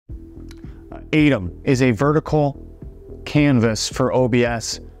Aitum is a vertical canvas for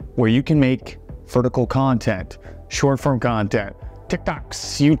OBS where you can make vertical content, short form content,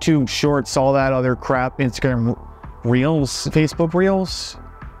 TikToks, YouTube shorts, all that other crap, Instagram Reels, Facebook Reels,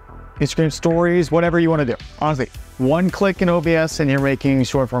 Instagram stories, whatever you want to do. Honestly, one click in OBS and you're making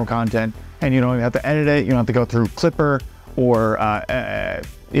short form content, and you don't even have to edit it. You don't have to go through Clipper or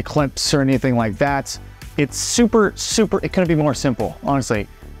Eclipse or anything like that. It's super, it couldn't be more simple, honestly.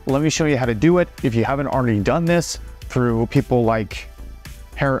 Let me show you how to do it. If you haven't already done this through people like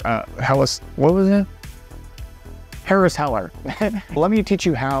Harris, what was it? Harris Heller. Let me teach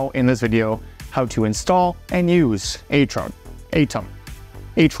you how in this video, how to install and use Aitum,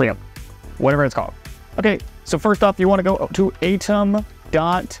 whatever it's called. Okay, so first off, you want to go to aitum.tv,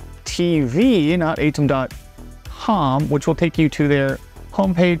 not aitum.com, which will take you to their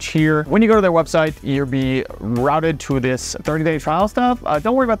homepage here. When you go to their website, you'll be routed to this 30-day trial stuff.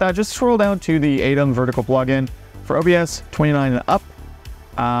 Don't worry about that. Just scroll down to the Aitum vertical plugin for OBS 29 and up.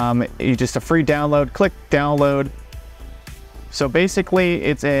 It's just a free download. Click download. So basically,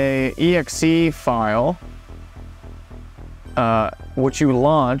 it's a exe file, which you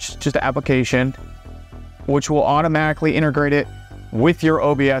launch, just an application, which will automatically integrate it with your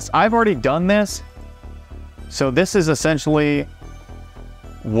OBS. I've already done this. So this is essentially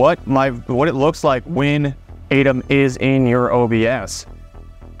what it looks like when Aitum is in your OBS.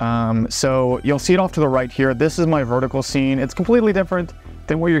 So you'll see it off to the right here. This is my vertical scene. It's completely different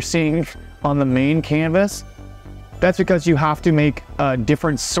than what you're seeing on the main canvas. That's because you have to make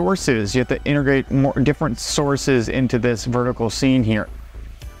different sources. You have to integrate more different sources into this vertical scene here.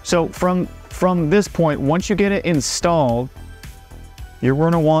 So from this point, once you get it installed, you're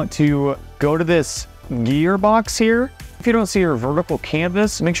going to want to go to this gearbox here. If you don't see your vertical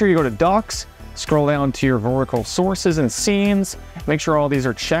canvas, make sure you go to Docs, scroll down to your vertical sources and scenes, make sure all these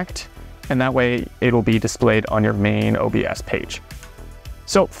are checked, and that way it'll be displayed on your main OBS page.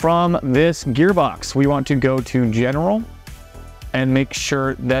 So from this gearbox, we want to go to General and make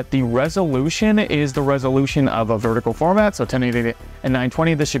sure that the resolution is the resolution of a vertical format. So 1080 and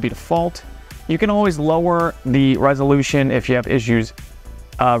 920, this should be default. You can always lower the resolution if you have issues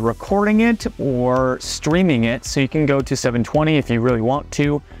recording it or streaming it. So you can go to 720 if you really want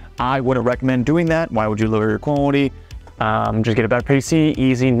to. I wouldn't recommend doing that. Why would you lower your quality? Just get a better PC,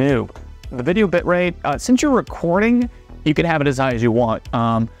 easy, new. The video bitrate, since you're recording, you can have it as high as you want.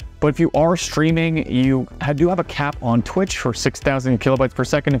 But if you are streaming, you do have a cap on Twitch for 6,000 kilobytes per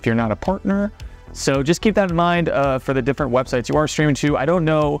second if you're not a partner. So just keep that in mind for the different websites you are streaming to. I don't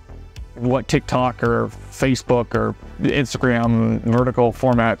know what TikTok or Facebook or Instagram vertical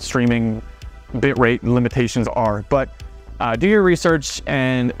format streaming bitrate limitations are, but do your research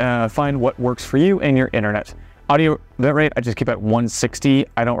and find what works for you and your internet. Audio bitrate, I just keep at 160.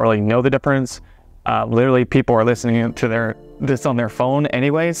 I don't really know the difference. Literally, people are listening to this on their phone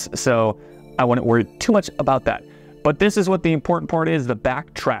anyways, so I wouldn't worry too much about that. But this is what the important part is, the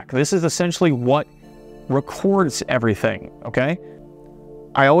backtrack. This is essentially what records everything, okay?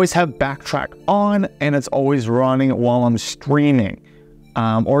 I always have backtrack on, and it's always running while I'm streaming.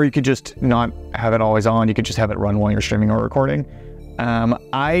 Or you could just not have it always on. You could just have it run while you're streaming or recording.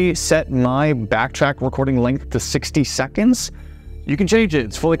 I set my backtrack recording length to 60 seconds. You can change it.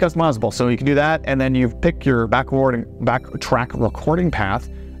 It's fully customizable. So you can do that, and then you pick your backtrack recording path.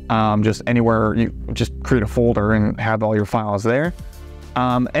 Just anywhere, you just create a folder and have all your files there.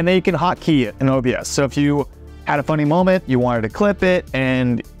 And then you can hotkey it in OBS. So if you had a funny moment, you wanted to clip it,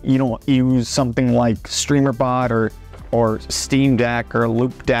 and you don't use something like StreamerBot or Steam Deck or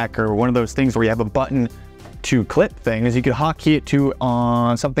Loop Deck or one of those things where you have a button to clip things, you could hotkey it to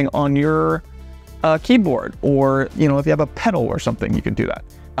something on your keyboard, or if you have a pedal or something, you can do that.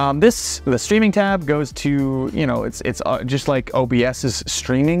 The streaming tab goes to, it's just like OBS's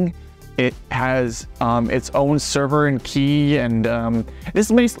streaming. It has its own server and key, and this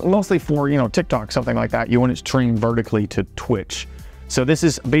is mostly for TikTok, something like that. You want to stream vertically to Twitch. So this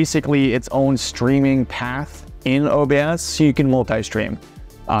is basically its own streaming path in OBS, so you can multi-stream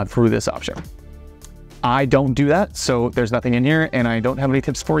through this option. I don't do that, so there's nothing in here, and I don't have any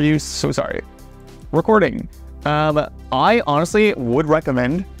tips for you, so sorry. Recording. I honestly would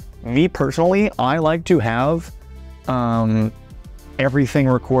recommend, me personally, I like to have everything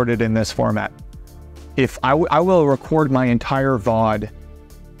recorded in this format. If I will record my entire VOD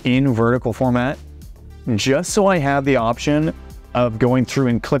in vertical format, just so I have the option of going through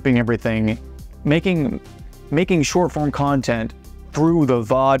and clipping everything, making short form content through the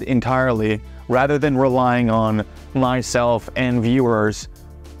VOD entirely, rather than relying on myself and viewers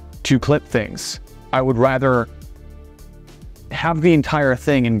to clip things. I would rather have the entire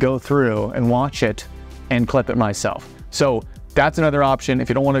thing and go through and watch it and clip it myself. So that's another option. If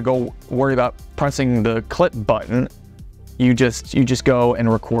you don't want to go worry about pressing the clip button, you just go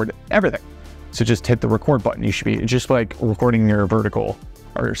and record everything. So just hit the record button. You should be just like recording your vertical,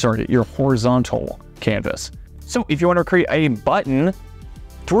 or sorry, your horizontal canvas. So if you want to create a button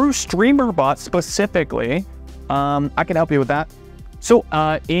through StreamerBot specifically, I can help you with that. So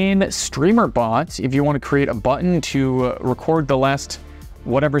in StreamerBot, if you want to create a button to record the last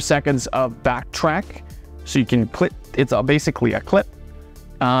whatever seconds of backtrack, so you can clip, it's basically a clip.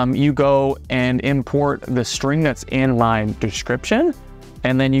 You go and import the string that's in line description,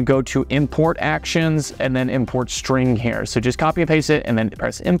 and then you go to import actions and then import string here. So just copy and paste it and then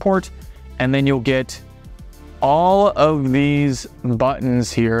press import, and then you'll get all of these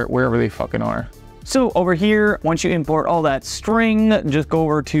buttons here, wherever they fucking are. So over here, once you import all that string, just go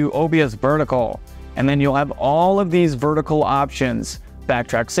over to OBS vertical, and then you'll have all of these vertical options: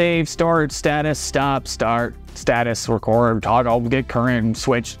 backtrack, save, start, status, stop, start, status, record, toggle, get current,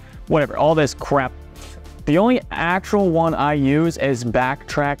 switch, whatever, all this crap. The only actual one I use is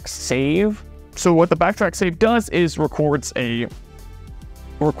backtrack save. So what the backtrack save does is records the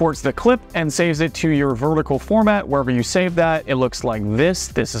clip and saves it to your vertical format. Wherever you save that, it looks like this.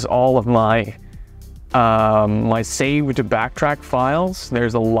 This is all of my my saved backtrack files.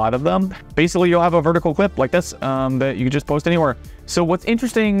 There's a lot of them. Basically, you'll have a vertical clip like this that you can just post anywhere. So what's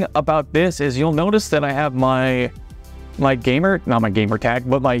interesting about this is you'll notice that I have my gamer, not my gamer tag,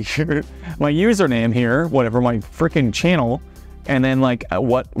 but my my username here, whatever, my freaking channel, and then like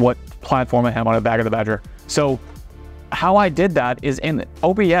what platform I have on the back of the Badger. So how I did that is in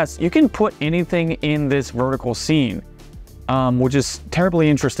OBS, you can put anything in this vertical scene, which is terribly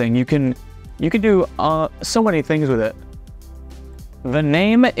interesting. You can do so many things with it. The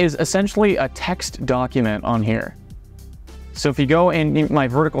name is essentially a text document on here. So if you go in my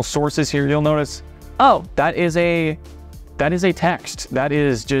vertical sources here, you'll notice, oh, that is a text. That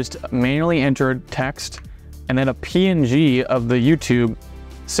is just manually entered text, and then a PNG of the YouTube.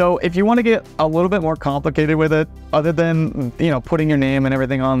 So if you want to get a little bit more complicated with it, other than, you know, putting your name and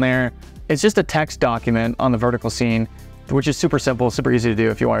everything on there, it's just a text document on the vertical scene, which is super simple, super easy to do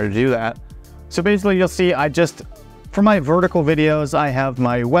if you wanted to do that. So basically you'll see for my vertical videos, I have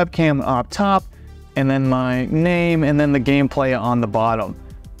my webcam up top, and then my name, and then the gameplay on the bottom.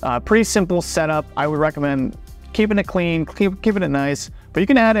 Pretty simple setup. I would recommend keeping it clean, keeping it nice, but you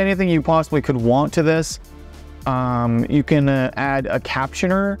can add anything you possibly could want to this. You can add a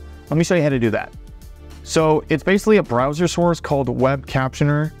captioner. Let me show you how to do that. So it's basically a browser source called Web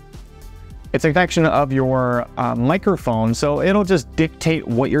Captioner. It's a connection of your microphone, so it'll just dictate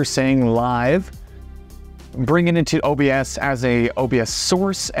what you're saying live, bring it into OBS as a OBS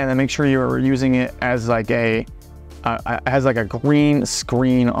source, and then make sure you're using it as like a green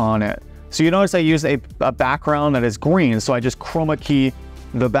screen on it. So you notice I use a background that is green, so I just chroma key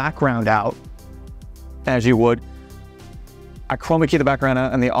the background out, as you would. I chroma key the background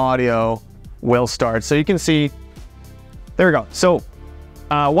out, and the audio will start. So you can see, there we go. So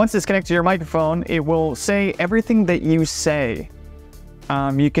once it's connected to your microphone, it will say everything that you say.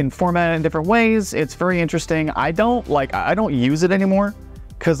 You can format it in different ways. It's very interesting. I don't use it anymore,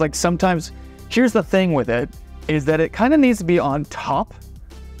 because like sometimes, here's the thing with it, is that it kind of needs to be on top.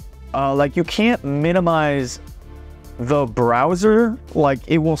 Like you can't minimize the browser, like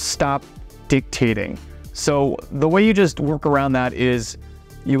it will stop dictating. So the way you just work around that is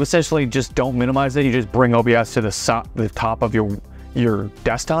you essentially just don't minimize it. You just bring OBS to the top of your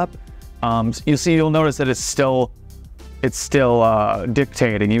desktop. You'll notice that it's still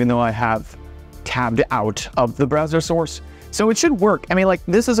dictating, even though I have tabbed out of the browser source. So it should work. I mean, like,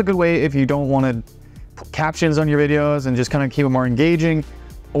 this is a good way if you don't want to put captions on your videos and just kind of keep them more engaging,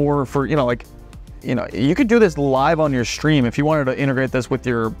 or for, you could do this live on your stream. If you wanted to integrate this with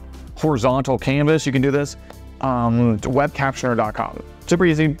your horizontal canvas, you can do this. Webcaptioner.com. Super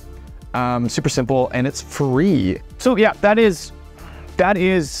easy, super simple, and it's free. So yeah, that is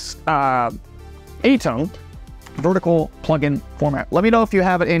Aitum vertical plugin format. Let me know if you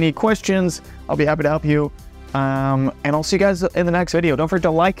have any questions. I'll be happy to help you. And I'll see you guys in the next video. Don't forget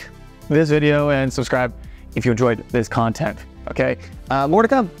to like this video and subscribe if you enjoyed this content. Okay, more to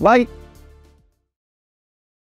come. Bye.